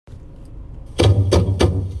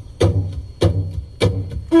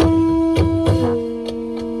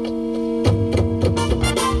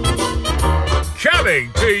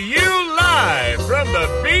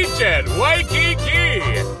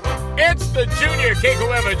the Junior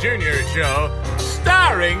Kekuewa Jr. Show,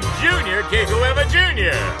 starring Junior Kekuewa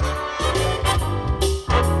Jr.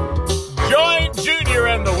 Join Junior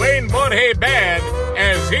and the Wayne Bonhe Band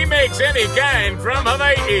as he makes any kind from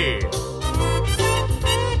Hawaii.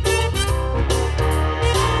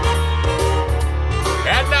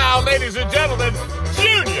 And now, ladies and gentlemen,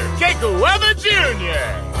 Junior Kekuewa Jr.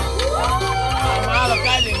 Mahalo,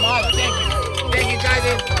 cousin. Mahalo. Thank you. Thank you,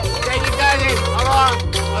 cousin. Thank you, cousin. Aloha.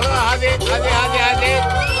 How's it?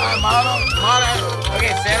 Mahalo.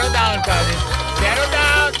 Okay, settle down, cousin. Settle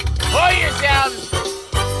down. Hold yourself.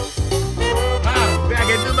 Wow, I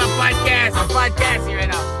can do my podcast. I'm podcasting right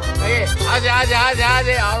now. Okay, how's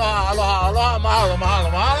it? Aloha. Mahalo.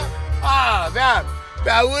 Ah, man.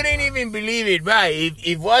 I wouldn't even believe it, bro.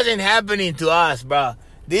 It wasn't happening to us, bro.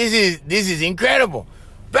 This is incredible.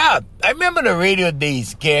 Bro, I remember the radio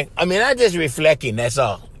days, okay? I mean, I'm just reflecting, that's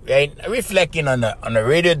all, right? Reflecting on the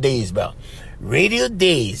radio days, bro. Radio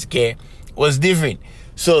days, okay, was different.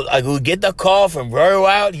 So I would get the call from Rory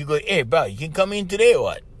Wild. He'd go, hey, bro, you can come in today or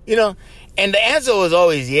what? You know? And the answer was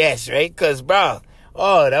always yes, right? Because, bro,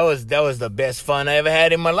 that was the best fun I ever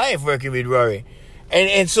had in my life working with Rory.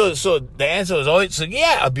 And so the answer was always, so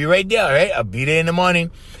yeah, I'll be right there, right? I'll be there in the morning.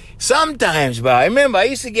 Sometimes, bro, I remember I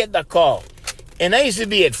used to get the call. And I used to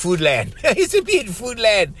be at Foodland.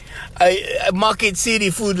 Market City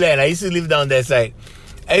Foodland. I used to live down that side.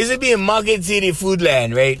 I used to be in Market City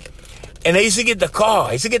Foodland, right? And I used to get the call.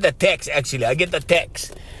 I used to get the text, actually. I get the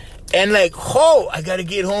text. And like, I got to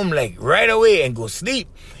get home like right away and go sleep.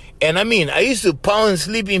 And I mean, I used to pound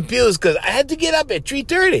sleeping pills because I had to get up at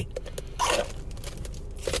 3:30.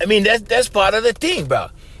 I mean, that's part of the thing, bro.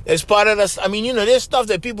 That's part of the, I mean, you know, there's stuff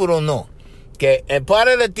that people don't know. Okay, and part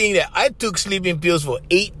of the thing that I took sleeping pills for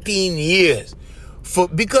 18 years,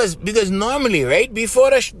 because normally, right,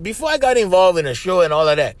 before I got involved in a show and all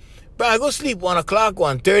of that, bro, I go sleep 1 o'clock,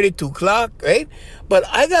 1:30, 2 o'clock, right? But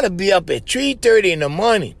I gotta be up at 3:30 in the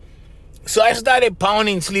morning. So I started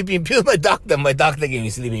pounding sleeping pills. My doctor gave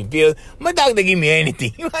me sleeping pills. My doctor gave me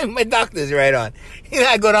anything. My doctor's right on. You know,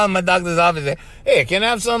 I go down to my doctor's office and say, hey, can I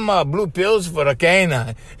have some blue pills for the cane?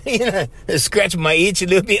 You know, scratch my itch a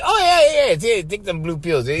little bit. Oh, yeah, take some blue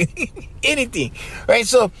pills. Anything. Right?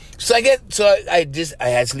 So I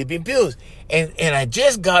had sleeping pills. And I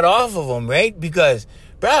just got off of them, right? Because,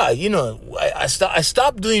 bro, you know, I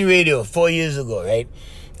stopped doing radio 4 years ago, right?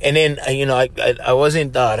 And then, you know, I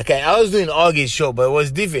wasn't, I was doing Augie's show, but it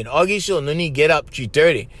was different. Augie's show, no need get up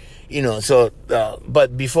 3:30, you know, so,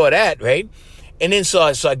 but before that, right? And then, so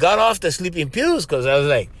I got off the sleeping pills because I was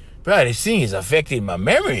like, bro, this thing is affecting my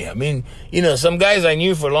memory. I mean, you know, some guys I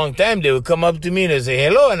knew for a long time, they would come up to me and they say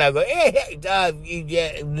hello, and I go, hey,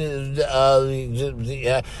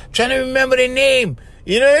 trying to remember the name.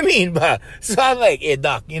 You know what I mean? But, so I'm like, hey,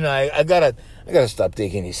 doc, you know, I gotta stop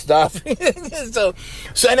taking this stuff. So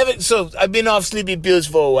I've been off sleeping pills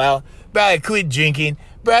for a while. Bro, I quit drinking.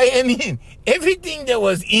 Bro, I mean, everything that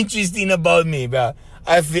was interesting about me, bro,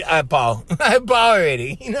 I power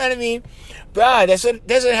already. You know what I mean? Bro, that's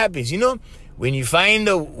what happens. You know, when you find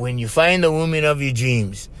the woman of your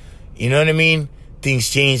dreams, you know what I mean? Things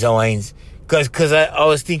change, Hawaiians. Cause I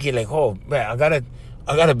was thinking like, oh man, I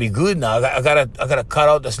gotta be good now. I gotta cut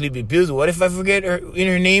out the sleeping pills. What if I forget her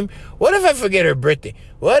name? What if I forget her birthday?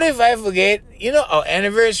 What if I forget, you know, our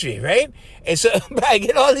anniversary, right? And so I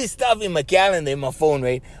get all this stuff in my calendar, in my phone,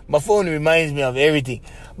 right? My phone reminds me of everything.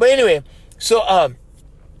 But anyway, so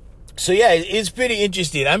yeah, it's pretty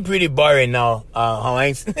interesting. I'm pretty boring now,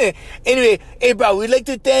 Hawaiians. Anyway, hey bro, we'd like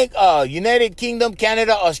to thank United Kingdom,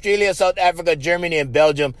 Canada, Australia, South Africa, Germany, and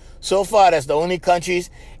Belgium. So far, that's the only countries.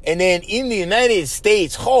 And then in the United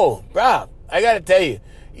States, bro, I gotta tell you,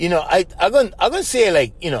 you know, I'm gonna say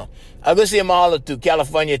like, you know, I'm gonna say mahalo to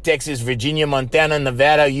California, Texas, Virginia, Montana,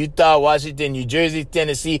 Nevada, Utah, Washington, New Jersey,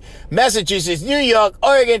 Tennessee, Massachusetts, New York,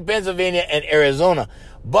 Oregon, Pennsylvania, and Arizona.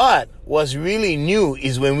 But what's really new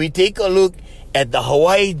is when we take a look at the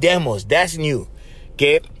Hawaii demos. That's new,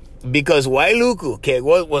 okay? Because Wailuku, okay,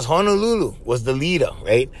 was Honolulu was the leader,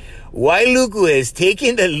 right? Wailuku has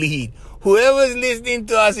taken the lead. Whoever's listening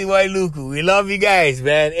to us in Wailuku, we love you guys,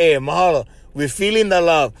 man. Hey, mahalo. We're feeling the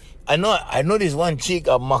love. I know this one chick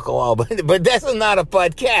of Makawao, but that's not a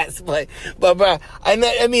podcast. But bro, I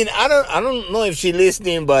don't know if she's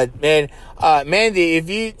listening, but man, Mandy, if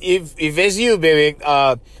it's you, baby,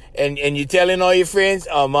 and you're telling all your friends,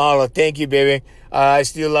 mahalo, thank you, baby. I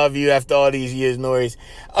still love you after all these years, no worries.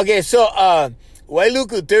 Okay, so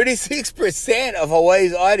Wailuku, 36% of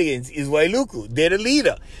Hawaii's audience is Wailuku. They're the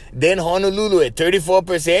leader. Then Honolulu at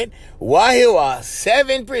 34%. Wahiawa,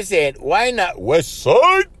 7%. Why not? West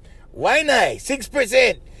Side, Waianae,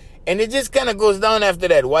 6%. And it just kind of goes down after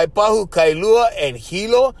that. Waipahu, Kailua, and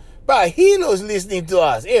Hilo. Bro, Hilo's listening to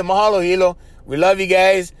us. Hey, mahalo, Hilo. We love you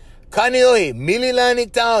guys. Kaneohe,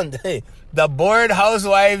 Mililani Town. The bored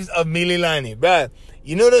housewives of Mililani. Bro,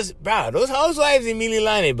 you know those housewives in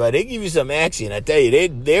Mililani, bro, they give you some action. I tell you,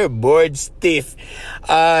 they're bored stiff.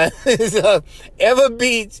 So, Ever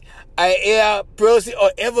Beach,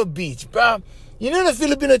 Ever Beach, bro. You know the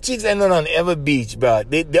Filipino chicks I know on Ever Beach, bro.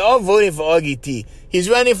 They're all voting for Augie T. He's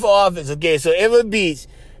running for office, okay? So Ever Beach,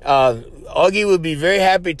 Augie will be very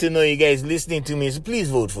happy to know you guys listening to me, so please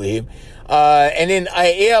vote for him. And then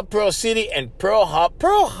Aiea, Pearl City, and Pearl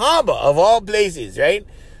Harbor, of all places, right?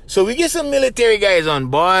 So we get some military guys on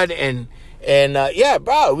board, and yeah,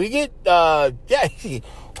 bro, we get, what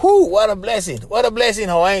a blessing. What a blessing,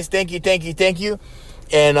 Hawaiians. Thank you.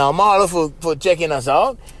 And mahalo for checking us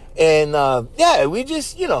out. And yeah, we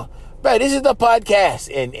just, bro, this is the podcast.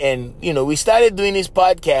 And we started doing this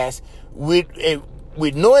podcast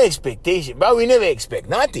with no expectation. Bro, we never expect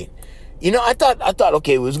nothing. I thought,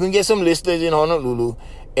 okay, we was going to get some listeners in Honolulu.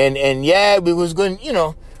 And yeah, we was going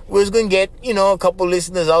to get, a couple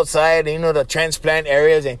listeners outside, the transplant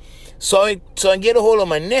areas. And so I get a hold of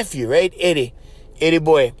my nephew, right? Eddie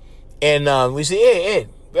boy. And we say, hey, Ed,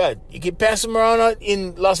 bro, you can pass him around out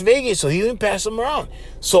in Las Vegas. So he didn't pass him around.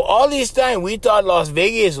 So all this time, we thought Las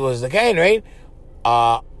Vegas was the kind, right?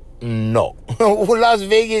 No. Las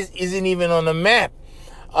Vegas isn't even on the map.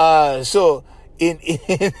 So in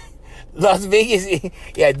Las Vegas,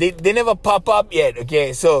 yeah, they never pop up yet,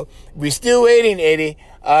 okay? So we're still waiting, Eddie.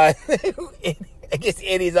 I guess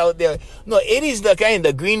Eddie's out there. No, Eddie's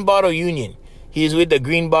the Green Bottle Union. He's with the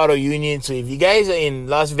Green Bottle Union. So if you guys are in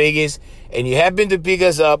Las Vegas and you happen to pick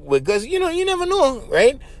us up, because, you never know,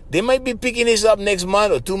 right? They might be picking this up next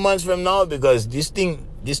month or 2 months from now, because this thing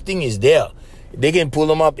is there. They can pull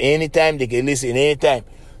them up anytime. They can listen anytime.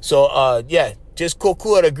 So, yeah, just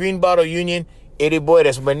Koku at the Green Bottle Union. Eddie boy,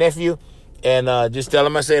 that's my nephew. And just tell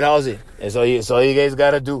him I said, how's it? That's all you guys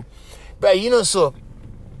got to do. But, so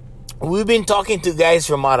we've been talking to guys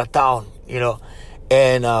from out of town,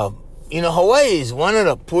 and, Hawaii is one of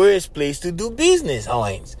the poorest places to do business,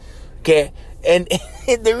 Hawaiians. Okay? And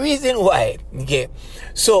the reason why, okay?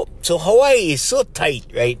 So Hawaii is so tight,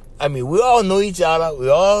 right? I mean, we all know each other. We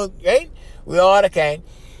all, right? We all the kind.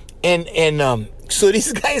 And so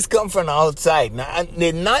these guys come from the outside. Now,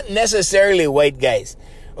 they're not necessarily white guys.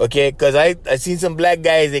 Okay? Because I seen some black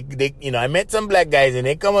guys. They I met some black guys, and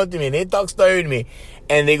they come up to me and they talk story with me.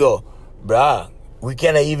 And they go, bruh, we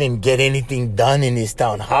cannot even get anything done in this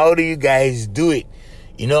town. How do you guys do it?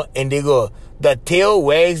 And they go, the tail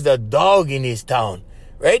wags the dog in this town.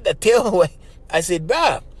 Right? The tail wags. I said,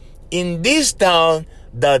 bruh, in this town,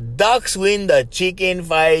 the ducks win the chicken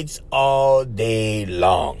fights all day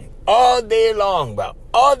long. All day long, bro.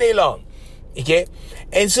 All day long. Okay?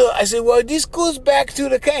 And so I said, well, this goes back to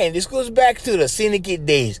this goes back to the syndicate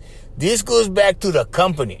days. This goes back to the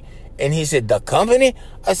company. And he said, the company?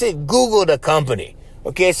 I said, Google the company.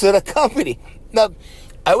 Okay, so the company. Now,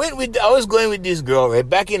 I was going with this girl, right,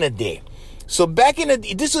 back in the day. So back in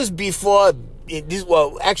this was before,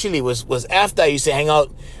 actually was after I used to hang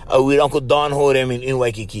out with Uncle Don Hodem in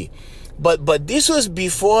Waikiki. But this was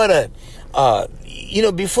before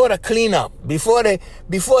before the cleanup, before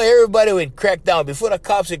everybody would crack down, before the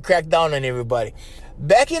cops would crack down on everybody.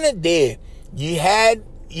 Back in the day, you had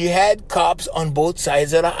cops on both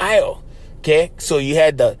sides of the aisle. Okay, so you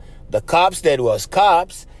had the cops that was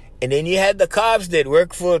cops, and then you had the cops that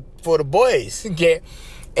worked for the boys. Okay,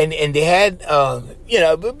 and they had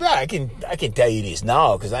but bro, I can tell you this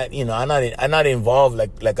now, because I'm not involved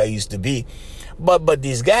like I used to be, but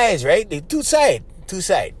these guys, right? They two side,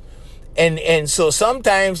 and so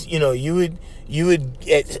sometimes you would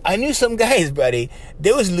I knew some guys, buddy.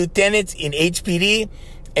 There was lieutenants in HPD,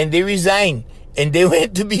 and they resigned. And they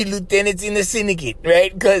went to be lieutenants in the syndicate,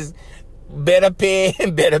 right? Because better pay,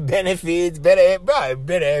 better benefits, better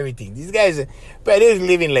everything. These guys, they were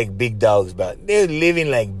living like big dogs, bro. They were living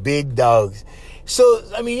like big dogs. So,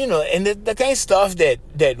 I mean, and the kind of stuff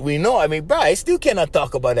that we know, I mean, I still cannot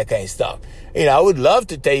talk about that kind of stuff. I would love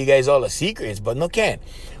to tell you guys all the secrets, but no can't.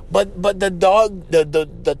 But the dog,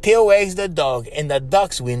 the tail wags the dog, and the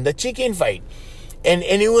ducks win the chicken fight. And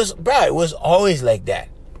it was always like that.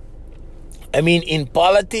 I mean, in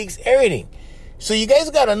politics, everything. So you guys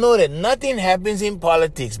got to know that nothing happens in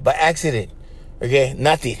politics by accident. Okay?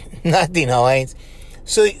 Nothing, Hawaiians.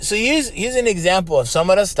 So here's an example of some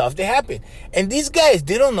of the stuff that happened. And these guys,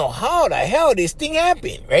 they don't know how the hell this thing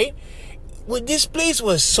happened, right? Well, this place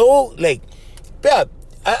was so, I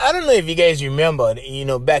don't know if you guys remember,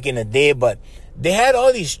 back in the day, but they had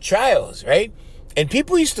all these trials, right? And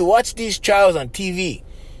people used to watch these trials on TV.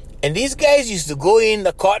 And these guys used to go in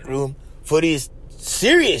the courtroom for these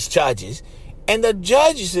serious charges. And the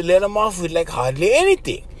judge used to let them off with like hardly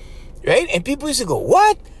anything. Right? And people used to go,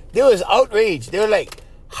 what? They was outraged. They were like,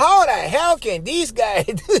 how the hell can these guys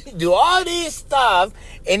do all this stuff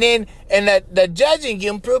and the judge and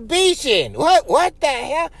give them probation? What the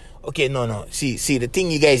hell? Okay, no. See, the thing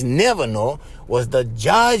you guys never know was the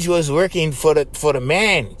judge was working for the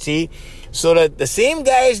man. See, so that the same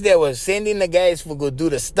guys that was sending the guys for go do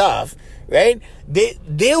the stuff, right?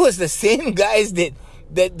 They was the same guys that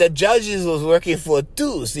the judges was working for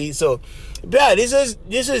too. See, so, bro, this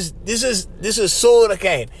is so the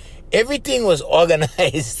kind. Everything was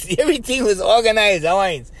organized. Everything was organized,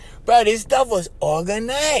 Hawaiians. Bro, this stuff was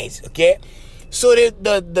organized, okay? So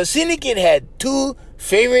the syndicate had two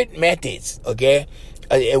favorite methods, okay?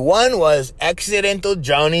 One was accidental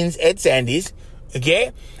drownings at Sandy's,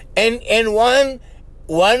 okay? And one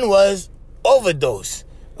was overdose,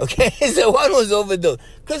 okay? So one was overdose.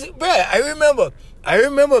 Because, bro, I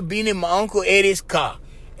remember being in my Uncle Eddie's car.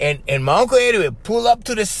 And my Uncle Eddie would pull up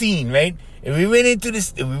to the scene, right? And we went into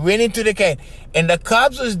the car, and the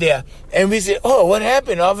cops was there, and we said, "Oh, what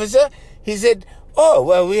happened, officer?" He said, "Oh,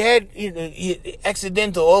 well, we had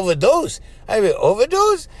accidental overdose." I mean,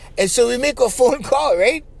 overdose, and so we make a phone call,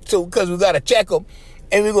 right? So because we gotta check him,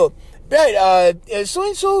 and we go, right, so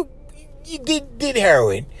and so, you did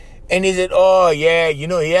heroin, and he said, "Oh yeah,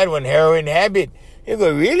 he had one heroin habit." You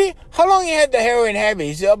go, "Really? How long he had the heroin habit?"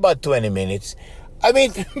 He said, "About 20 minutes." I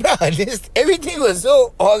mean, everything was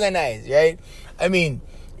so organized, right? I mean,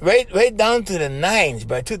 right down to the nines,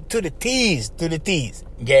 but to the T's,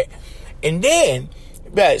 okay? And then,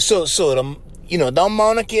 right, so down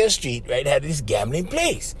Mauna Kea Street, right, had this gambling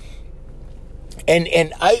place.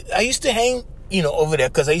 And I used to hang, over there,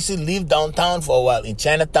 because I used to live downtown for a while, in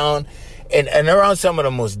Chinatown, and around some of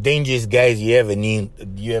the most dangerous guys you ever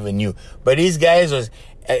knew. But these guys was...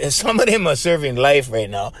 some of them are serving life right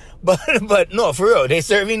now, but no, for real, they're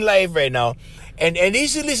serving life right now, and they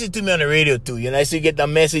used to listen to me on the radio too. I used to get the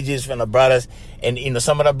messages from the brothers, and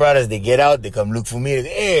some of the brothers, they get out, they come look for me. They go,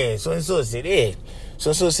 "Hey, so and so said, hey,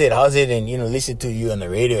 so and so said, how's it?" And listen to you on the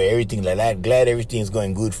radio, everything like that. Glad everything's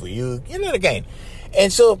going good for you, the kind.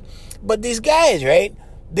 And so, but these guys, right?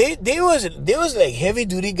 They was like heavy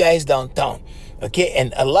duty guys downtown, okay,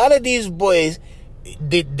 and a lot of these boys.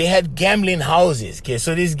 They had gambling houses, okay?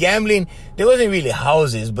 So this gambling, there wasn't really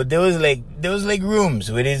houses, but there was like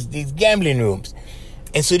rooms with these gambling rooms.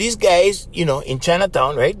 And so these guys, in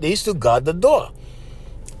Chinatown, right, they used to guard the door.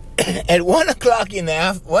 At 1 o'clock in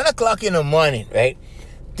the morning, right,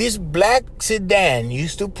 this black sedan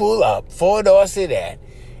used to pull up, 4-door sedan,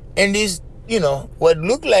 and this, what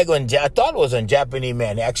looked like I thought was a Japanese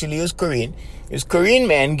man. Actually, it was Korean. This Korean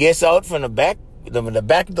man gets out from the back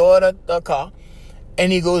door of the car.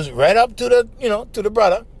 And he goes right up to the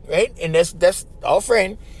brother, right? And that's our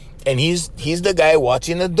friend. And he's the guy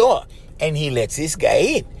watching the door. And he lets this guy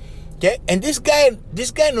in. Okay? And this guy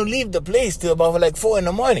don't leave the place till about like 4 in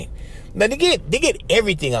the morning. Now they get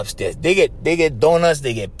everything upstairs. They get donuts,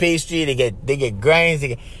 they get pastry, they get grinds,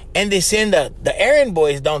 and they send the errand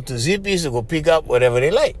boys down to Zippy's to go pick up whatever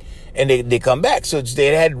they like. And they come back. So they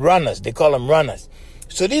had runners. They call them runners.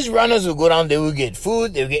 So these runners will go down, they will get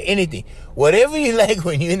food, they will get anything. Whatever you like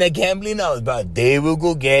when you're in a gambling house, but they will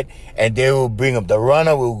go get, and they will bring them. The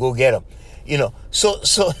runner will go get them. So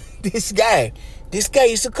this guy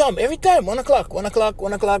used to come every time, 1 o'clock. We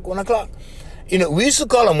used to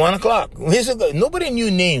call him 1 o'clock. Nobody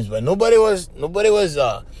knew names, but nobody was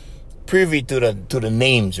privy to the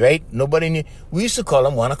names, right? Nobody knew. We used to call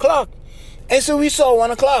him 1 o'clock. And so we saw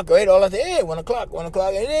 1 o'clock, right? All of the, hey, 1 o'clock. And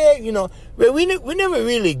we never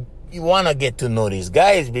really want to get to know these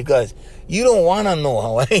guys, because you don't want to know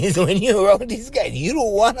how it is when you're around these guys. You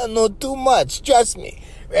don't want to know too much, trust me,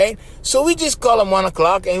 right? So we just call him 1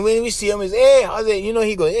 o'clock, and when we see him, it's, hey, how's it? He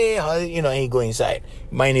goes, hey, how's it? He go inside,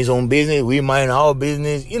 mind his own business. We mind our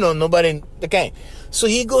business. Nobody the kind. So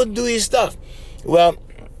he go do his stuff. Well,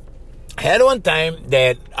 I had one time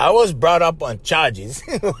that I was brought up on charges.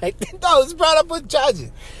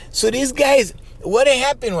 So these guys, what had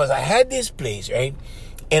happened was I had this place, right?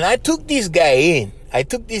 And I took this guy in.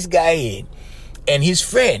 And his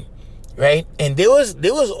friend, right? And they was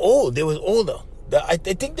old. They was older. I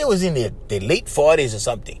think they was in their late 40s or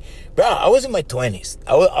something. Bro, I was in my 20s.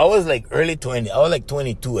 I was like early 20s. I was like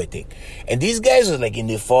 22, I think. And these guys was like in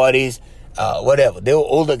their 40s, whatever. They were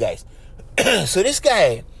older guys. So this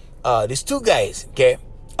guy... these two guys, okay,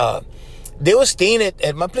 they were staying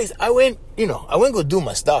at my place. I went go do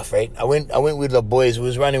my stuff, right? I went with the boys, who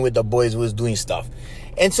was running with the boys, who was doing stuff.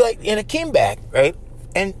 And so I came back, right?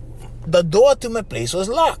 And the door to my place was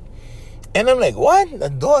locked. And I'm like, what? The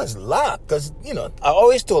door is locked? Because, I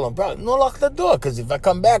always told him, bro, no, lock the door. Because if I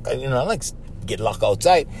come back, I like get locked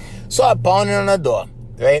outside. So I pounded on the door,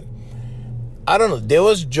 right? I don't know. They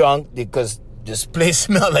was drunk because this place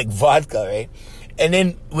smelled like vodka, right? And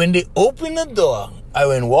then when they opened the door, I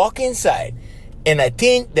went walk inside. And I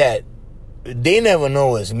think that they never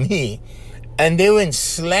know it was me. And they went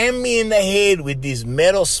slam me in the head with this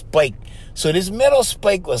metal spike. So this metal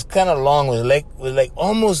spike was kind of long, was like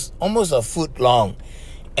almost a foot long.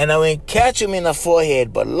 And I went catch him in the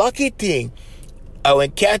forehead. But lucky thing, I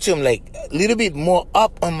went catch him like a little bit more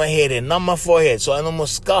up on my head and not my forehead. So I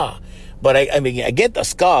almost scar. But I get the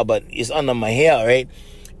scar, but it's under my hair, right?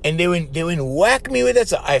 And they went whack me with it.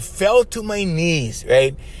 So I fell to my knees,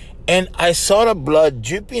 right? And I saw the blood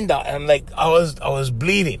dripping down. And I'm like, I was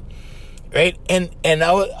bleeding, right? And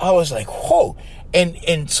I was like, whoa.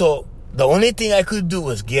 And so the only thing I could do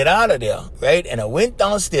was get out of there, right? And I went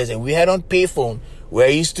downstairs, and we had on payphone where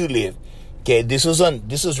I used to live. Okay, this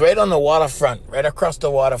was right on the waterfront, right across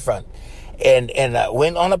the waterfront. And I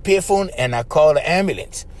went on a payphone and I called the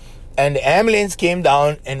ambulance. And the ambulance came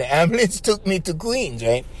down, and the ambulance took me to Queens,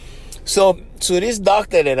 right? So this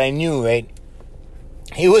doctor that I knew, right,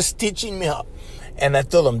 he was stitching me up. And I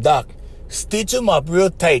told him, Doc, stitch him up real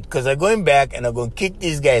tight, because I'm going back and I'm going to kick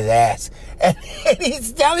this guy's ass. And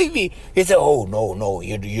he's telling me, he said, oh, no,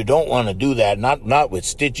 you don't want to do that, not with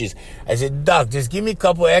stitches. I said, Doc, just give me a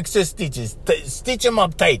couple extra stitches. Stitch him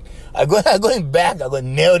up tight. I'm going back. I'm going to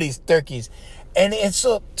nail these turkeys. And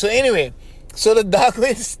so anyway, so the doc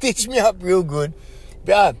went to stitch me up real good.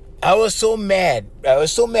 But I was so mad. I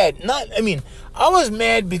was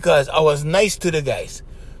mad because I was nice to the guys.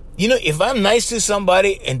 If I'm nice to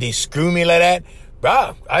somebody and they screw me like that,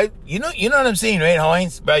 bro, you know what I'm saying, right,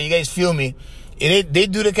 Hines? Bro, you guys feel me? They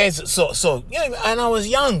do the kind of, so and I was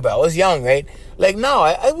young, bro. I was young, right? Like now,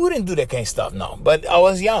 I wouldn't do that kind of stuff now, but I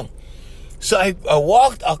was young. So I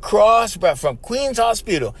walked across, bro, from Queens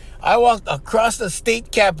Hospital. I walked across the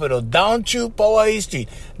state capitol, down through Poway Street,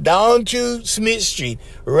 down through Smith Street,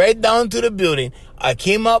 right down to the building. I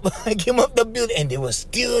came up the building, and they were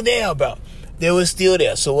still there, bro. They were still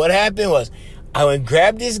there. So what happened was, I went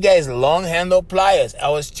grab this guy's long handle pliers. I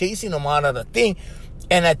was chasing him out of the thing,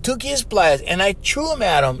 and I took his pliers and I threw them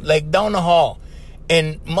at him like down the hall,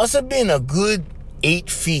 and must have been a good 8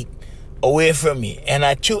 feet away from me. And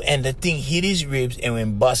and the thing hit his ribs and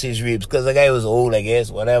went bust his ribs, because the guy was old, I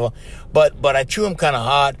guess, whatever. But I threw him kind of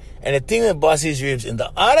hard, and the thing went bust his ribs. And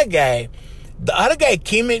the other guy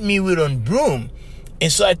came at me with a broom,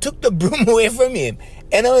 and so I took the broom away from him.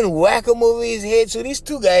 And I went whack him over his head. So these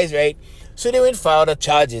two guys, right? So they went file the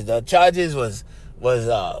charges. The charges was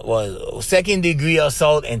second degree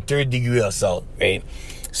assault and third degree assault, right?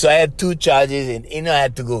 So I had 2 charges, and I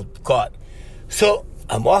had to go to court. So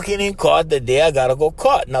I'm walking in court the day I gotta go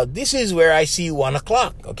court. Now this is where I see 1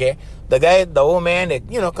 o'clock. Okay, the old man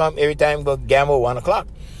that come every time go gamble 1 o'clock.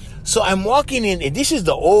 So I'm walking in, and this is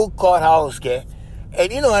the old courthouse, okay?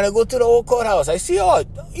 And when I go to the old courthouse, I see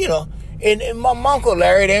and my uncle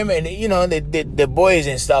Larry, them, and the boys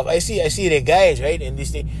and stuff. I see the guys, right? And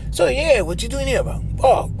this thing. So yeah, what you doing here, bro?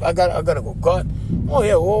 Oh, I gotta go court. Oh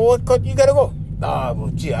yeah, well, what court you gotta go?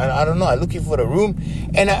 Well, gee, I don't know. I'm looking for the room,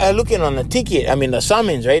 and I looking on the ticket. I mean the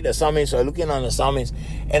summons, right? The summons. So I'm looking on the summons,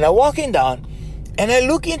 and I'm walking down, and I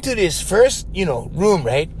look into this first, room,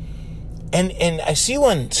 right? And I see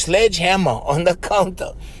one sledgehammer on the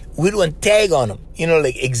counter with one tag on him,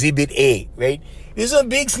 like Exhibit A, right? This is a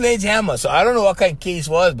big sledgehammer, so I don't know what kind of case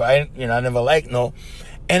it was, but I never liked no.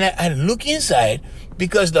 And I look inside,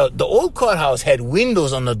 because the old courthouse had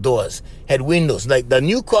windows on the doors, had windows. Like the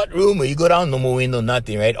new courtroom where you go down, no more window,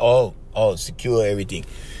 nothing, right? All secure, everything.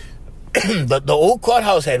 But the old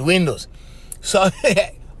courthouse had windows. So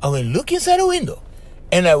I went look inside the window,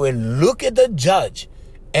 and I went look at the judge,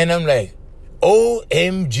 and I'm like,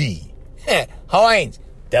 OMG. Hines,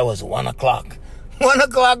 that was 1 o'clock. 1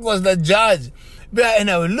 o'clock was the judge.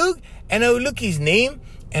 And I would look his name,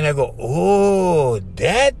 and I go, oh,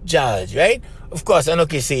 that judge, right? Of course, I know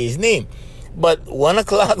can say his name, but 1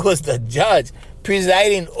 o'clock was the judge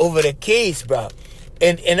presiding over the case, bro.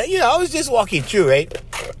 And I was just walking through, right?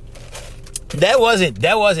 That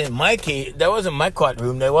wasn't my case. That wasn't my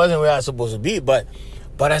courtroom. That wasn't where I was supposed to be. But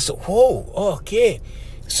I said, whoa, okay.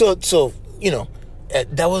 So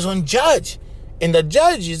that was on judge. And the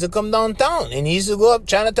judge used to come downtown, and he used to go up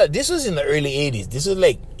Chinatown. This was in the early 80s. This was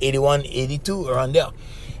like 81, 82, around there.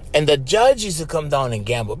 And the judge used to come down and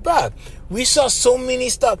gamble. Bro, we saw so many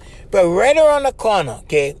stuff. But right around the corner,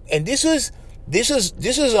 okay? And this was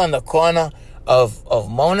on the corner of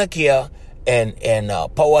Mauna Kea and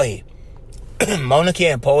Pauahi. Mauna Kea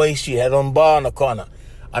and Pauahi Street had a bar on the corner.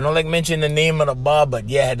 I don't like mention the name of the bar, but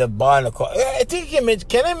yeah, had a bar in the corner. I think you can mention,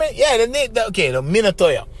 yeah, the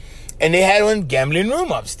Minatoya. And they had one gambling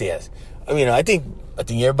room upstairs. I mean, I think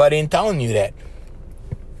everybody in town knew that.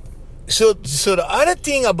 So the other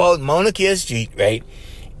thing about Mauna Kea Street, right,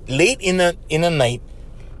 late in the night,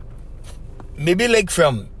 maybe like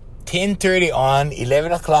from 10:30 on,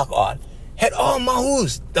 11 o'clock on, had all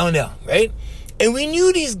mahus down there, right? And we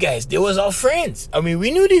knew these guys. They was our friends. I mean,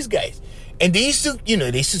 we knew these guys. And they used to,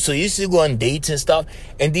 used to go on dates and stuff.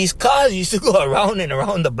 And these cars used to go around and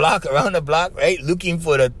around the block, right? Looking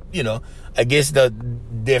for the, I guess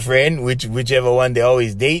their friend, whichever one they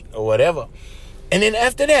always date or whatever. And then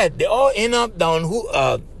after that, they all end up down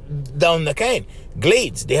the kind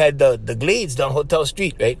Glades. They had the Glades down Hotel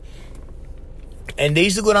Street, right? And they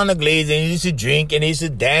used to go down the Glades and they used to drink and they used to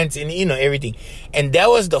dance and everything. And that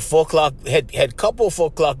was the 4 o'clock, had couple 4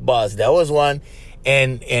 o'clock bars. That was one.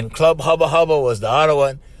 And Club Hubba Hubba was the other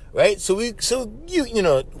one, right? So we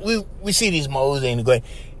see these mahus and going,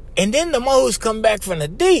 and then the mahus come back from a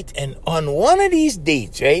date, and on one of these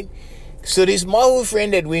dates, right? So this mahu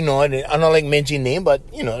friend that we know, and I don't like mentioning name, but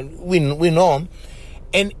we know him,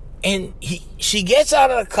 and she gets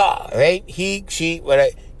out of the car, right?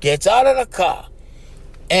 Gets out of the car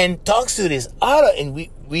and talks to this other, and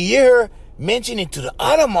we hear her mention it to the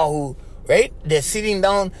other mahu. Right? They're sitting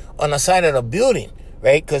down on the side of the building,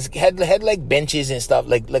 right? Because it had like benches and stuff,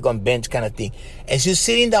 like on bench kind of thing. And she's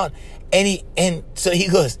sitting down, and so he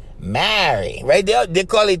goes, Mary, right? They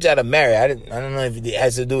call each other Mary. I don't know if it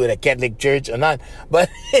has to do with a Catholic church or not, but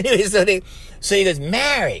anyway, so he goes,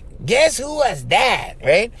 Mary, guess who was that,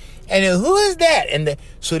 right? And then, who is that? And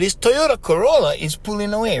so this Toyota Corolla is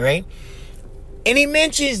pulling away, right? And he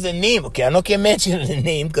mentions the name. Okay, I'm not going to mention the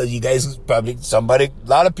name because you guys probably, a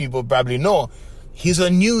lot of people probably know. He's a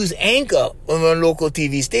news anchor on a local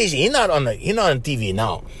TV station. He's not on TV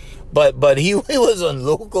now. But he was on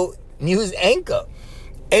local news anchor.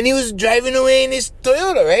 And he was driving away in his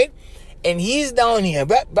Toyota, right? And he's down here.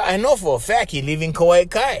 But I know for a fact he live in Hawaii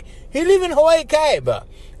Kai. He live in Hawaii Kai, bro.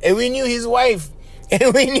 And we knew his wife.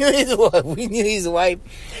 And we knew his wife.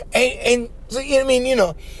 And so,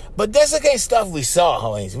 but that's the kind of stuff we saw,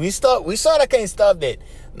 Hawaiians. We saw the kind of stuff that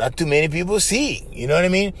not too many people see. You know what I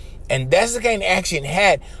mean? And that's the kind of action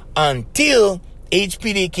had until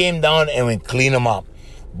HPD came down and went clean them up.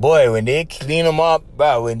 Boy, when they clean them up,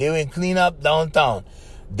 bro, when they went clean up downtown,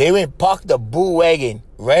 they went park the bull wagon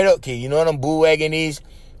right up. Okay, you know what a bull wagon is?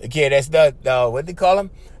 Okay, that's the what they call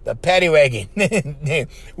them? The paddy wagon.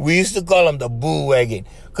 We used to call them the bull wagon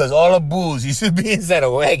because all the bulls used to be inside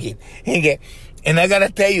a wagon. Okay? And I gotta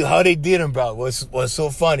tell you how they did them, bro. Was so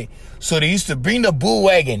funny. So they used to bring the bull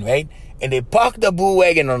wagon, right? And they parked the bull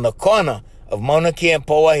wagon on the corner of Mauna Kea and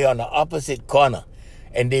Pauahi on the opposite corner.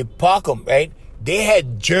 And they park them, right? They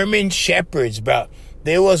had German shepherds, bro.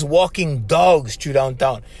 They was walking dogs through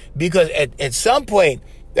downtown. Because at some point,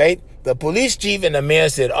 right, the police chief and the mayor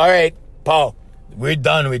said, all right, Paul, we're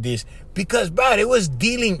done with this. Because, bro, they was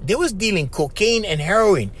dealing cocaine and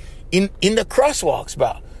heroin in the crosswalks,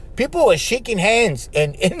 bro. People were shaking hands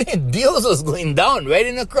and deals was going down right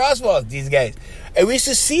in the crosswalk, these guys. And we used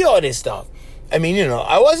to see all this stuff. I mean,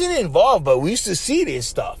 I wasn't involved, but we used to see this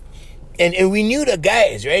stuff. And we knew the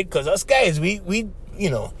guys, right? Because us guys,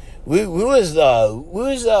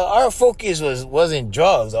 our focus wasn't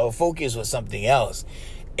drugs. Our focus was something else.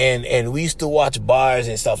 And we used to watch bars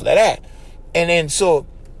and stuff like that. And then so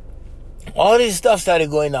all this stuff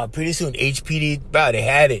started going on. Pretty soon HPD, bro, they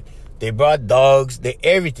had it. They brought dogs,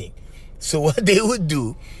 everything. So what they would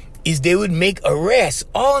do is they would make arrests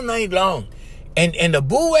all night long. And the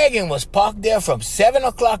bull wagon was parked there from 7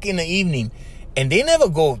 o'clock in the evening. And they never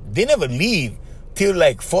leave till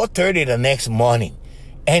like 4:30 the next morning.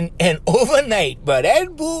 And overnight, bro,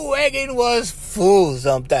 that bull wagon was full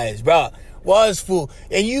sometimes, bro. Was full.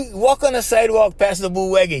 And you walk on the sidewalk past the bull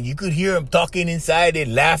wagon, you could hear them talking inside, they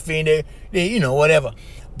laughing, they whatever.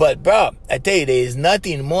 But, bro, I tell you, there is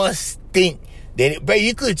nothing more stink than, bro,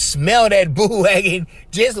 you could smell that bull wagon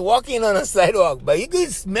just walking on the sidewalk, but you could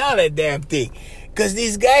smell that damn thing. Because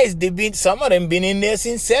these guys, some of them been in there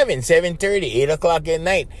since 7:30, 8 o'clock at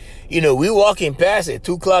night. We walking past at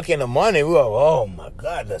 2 o'clock in the morning, we were, oh my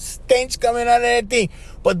God, the stench coming out of that thing.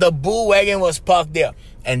 But the bull wagon was parked there.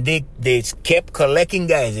 And they kept collecting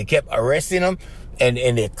guys. They kept arresting them. And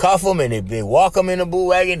they cuff them and they walk them in the bull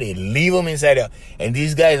wagon. They leave them inside there. And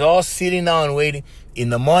these guys all sitting down waiting. In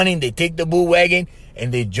the morning, they take the bull wagon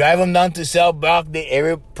and they drive them down to South Block.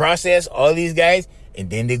 They process all these guys and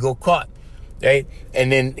then they go caught. right?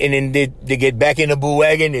 And then they get back in the bull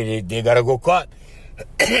wagon, and they gotta go caught.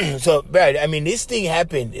 So, Brad, I mean, this thing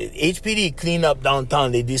happened. HPD cleaned up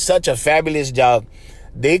downtown. They did such a fabulous job.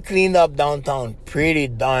 They cleaned up downtown pretty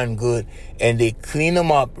darn good, and they cleaned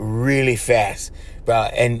them up really fast, bro.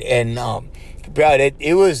 Bro,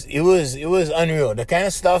 it was unreal. The kind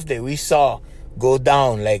of stuff that we saw go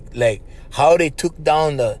down, like how they took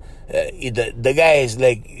down the guys,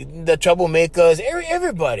 like the troublemakers,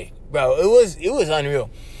 everybody, bro. It was unreal,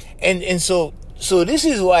 and so this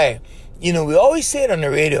is why, you know, we always say it on the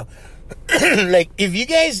radio, like if you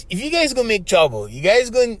guys gonna make trouble, you guys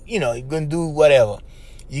gonna do whatever,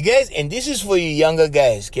 you guys, and this is for you younger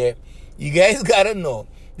guys, okay? You guys gotta know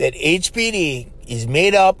that HPD is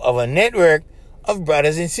made up of a network of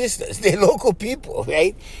brothers and sisters. They're local people,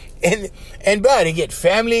 right? And bro, they get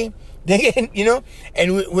family, they get, you know,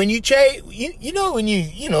 and when you try, when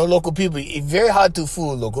local people, it's very hard to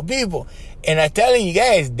fool local people. And I'm telling you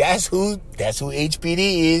guys, that's who HPD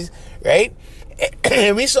is, right?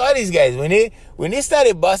 And we saw these guys when they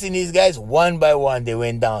started busting these guys one by one, they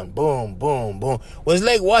went down. Boom, boom, boom. It was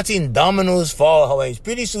like watching dominoes fall. How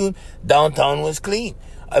pretty soon downtown was clean.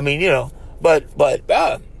 I mean, you know, but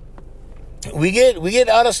we get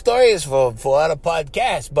other stories for other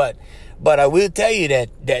podcasts, but I will tell you that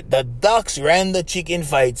the Ducks ran the chicken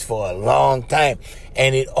fights for a long time,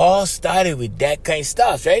 and it all started with that kind of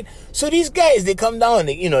stuff, right? So these guys, they come down,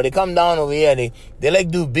 they come down over here, they like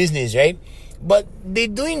do business, right? But they're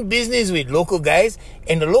doing business with local guys,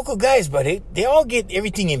 and the local guys, but they all get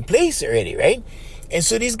everything in place already, right? And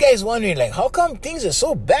so these guys wondering, like, how come things are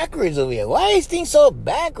so backwards over here? Why is things so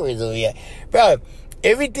backwards over here? Bro,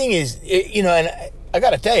 everything is, and I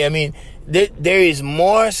gotta tell you, I mean, there is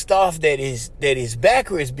more stuff that is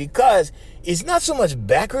backwards, because it's not so much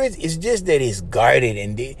backwards, it's just that it's guarded,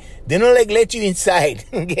 and they don't like let you inside.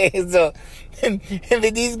 Okay, so and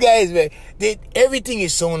these guys, man, everything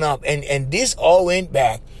is sewn up, and this all went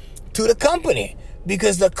back to the company,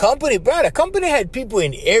 because the company had people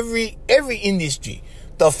in every industry.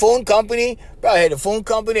 The phone company, bro, had a phone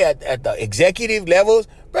company at the executive levels,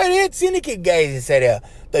 bro. They had syndicate guys inside there,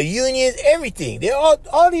 the unions, everything. They're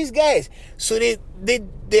all these guys. So they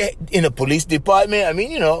in the police department. I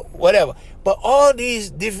mean, whatever. But all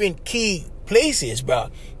these different key places, bro,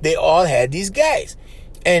 they all had these guys,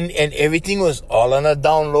 and everything was all on a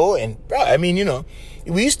down low. And bro, I mean,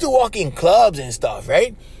 we used to walk in clubs and stuff,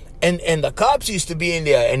 right? And the cops used to be in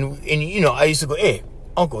there, and I used to go, hey,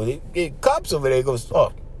 uncle, the cops over there. Goes,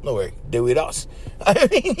 oh, no worry, they're with us. I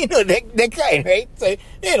mean, they're kind, right? So,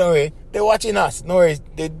 don't worry, they're watching us. No worries,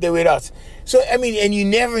 they're with us. So, I mean, and you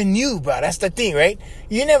never knew, bro. That's the thing, right?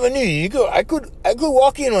 You never knew. I could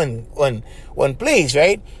walk in one place,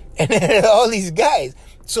 right? And then all these guys.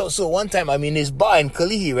 So one time, I'm in this bar in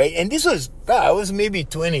Kalihi, right? And this was, bro, I was maybe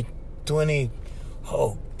 20,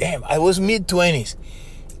 oh, damn, I was mid-20s.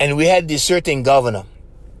 And we had this certain governor,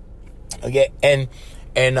 okay? And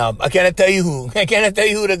I cannot tell you who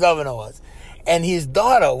the governor was. And his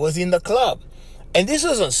daughter was in the club. And this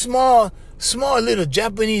was a small little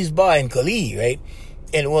Japanese bar in Kalihi, right?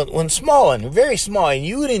 And one small one, very small. And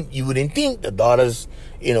you wouldn't think the daughters,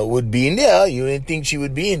 would be in there. You wouldn't think she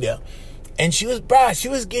would be in there. And she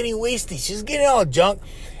was getting wasted. She was getting all drunk.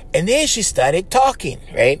 And then she started talking,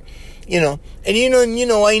 right? And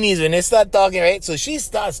Chinese, when they start talking, right? So she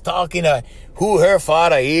starts talking about who her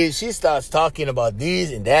father is. She starts talking about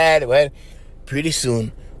this and that. Well, pretty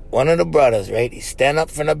soon, one of the brothers, right, he stand up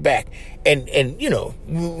from the back. And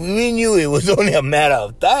we knew it was only a matter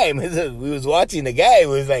of time. We was watching the guy. It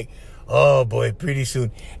was like, oh boy, pretty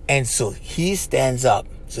soon. And so he stands up.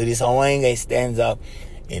 So this Hawaiian guy stands up,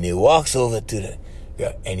 and he walks over to the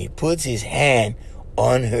girl, and he puts his hand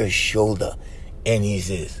on her shoulder, and he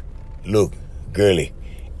says, look, girly.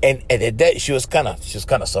 And at that, she was kind of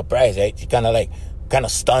surprised, right? She kind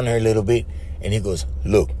of stunned her a little bit. And he goes,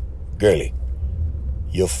 look, girly,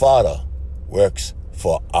 your father works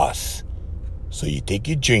for us. So you take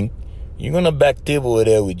your drink, you're on the back table over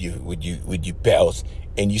there with your pals,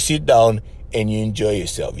 and you sit down and you enjoy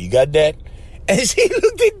yourself. You got that? And she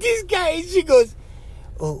looked at this guy and she goes,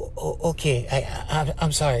 oh okay,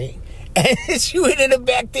 I'm sorry. And she went in the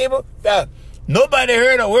back table. Nobody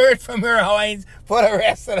heard a word from her Hawaiians for the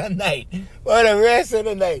rest of the night. But that's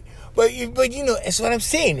what I'm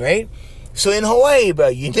saying, right? So in Hawaii, bro,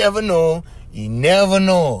 you never know,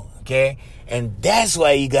 okay? And that's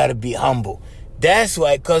why you gotta be humble. That's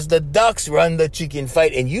why, because the Ducks run the chicken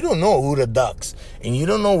fight, and you don't know who the Ducks, and you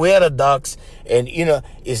don't know where the Ducks, and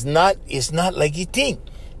it's not like you think.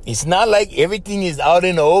 It's not like everything is out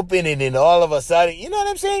in the open, and then all of a sudden, you know what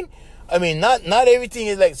I'm saying? I mean, not everything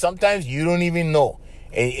is like, sometimes you don't even know.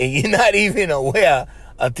 And you're not even aware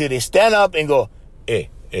until they stand up and go, hey.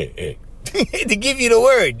 To give you the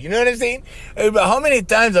word. You know what I'm saying? But how many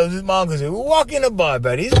times I was with my uncle say, we're walking the bar,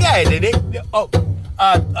 bro. These guys, sorry,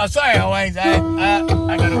 Hawaiians.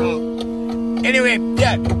 I gotta go. Anyway,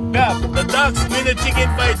 the ducks win the chicken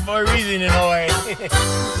fight for a reason in Hawaii.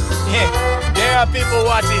 Yeah, there are people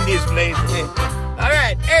watching this place. All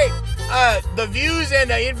right, hey, the views and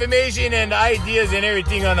the information and the ideas and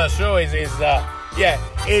everything on the show is it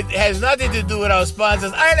has nothing to do with our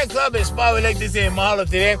sponsors. Island Club is spa. We like to say mahalo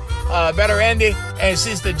to them. Brother Randy and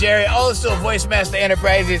Sister Jerry. Also Voice Master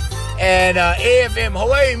Enterprises and AFM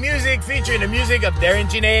Hawaii Music, featuring the music of Darren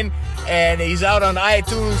Chinane. And he's out on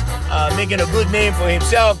iTunes, making a good name for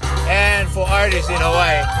himself and for artists in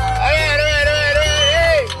Hawaii. All right.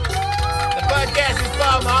 Hey, the podcast is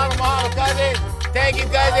called Mahalo, Kaze. Thank you,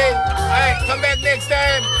 Kaze. All right, come back next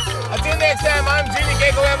time. Until next time, I'm Jimmy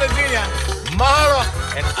Keiko Evans Jr. Mahalo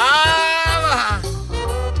and aloha.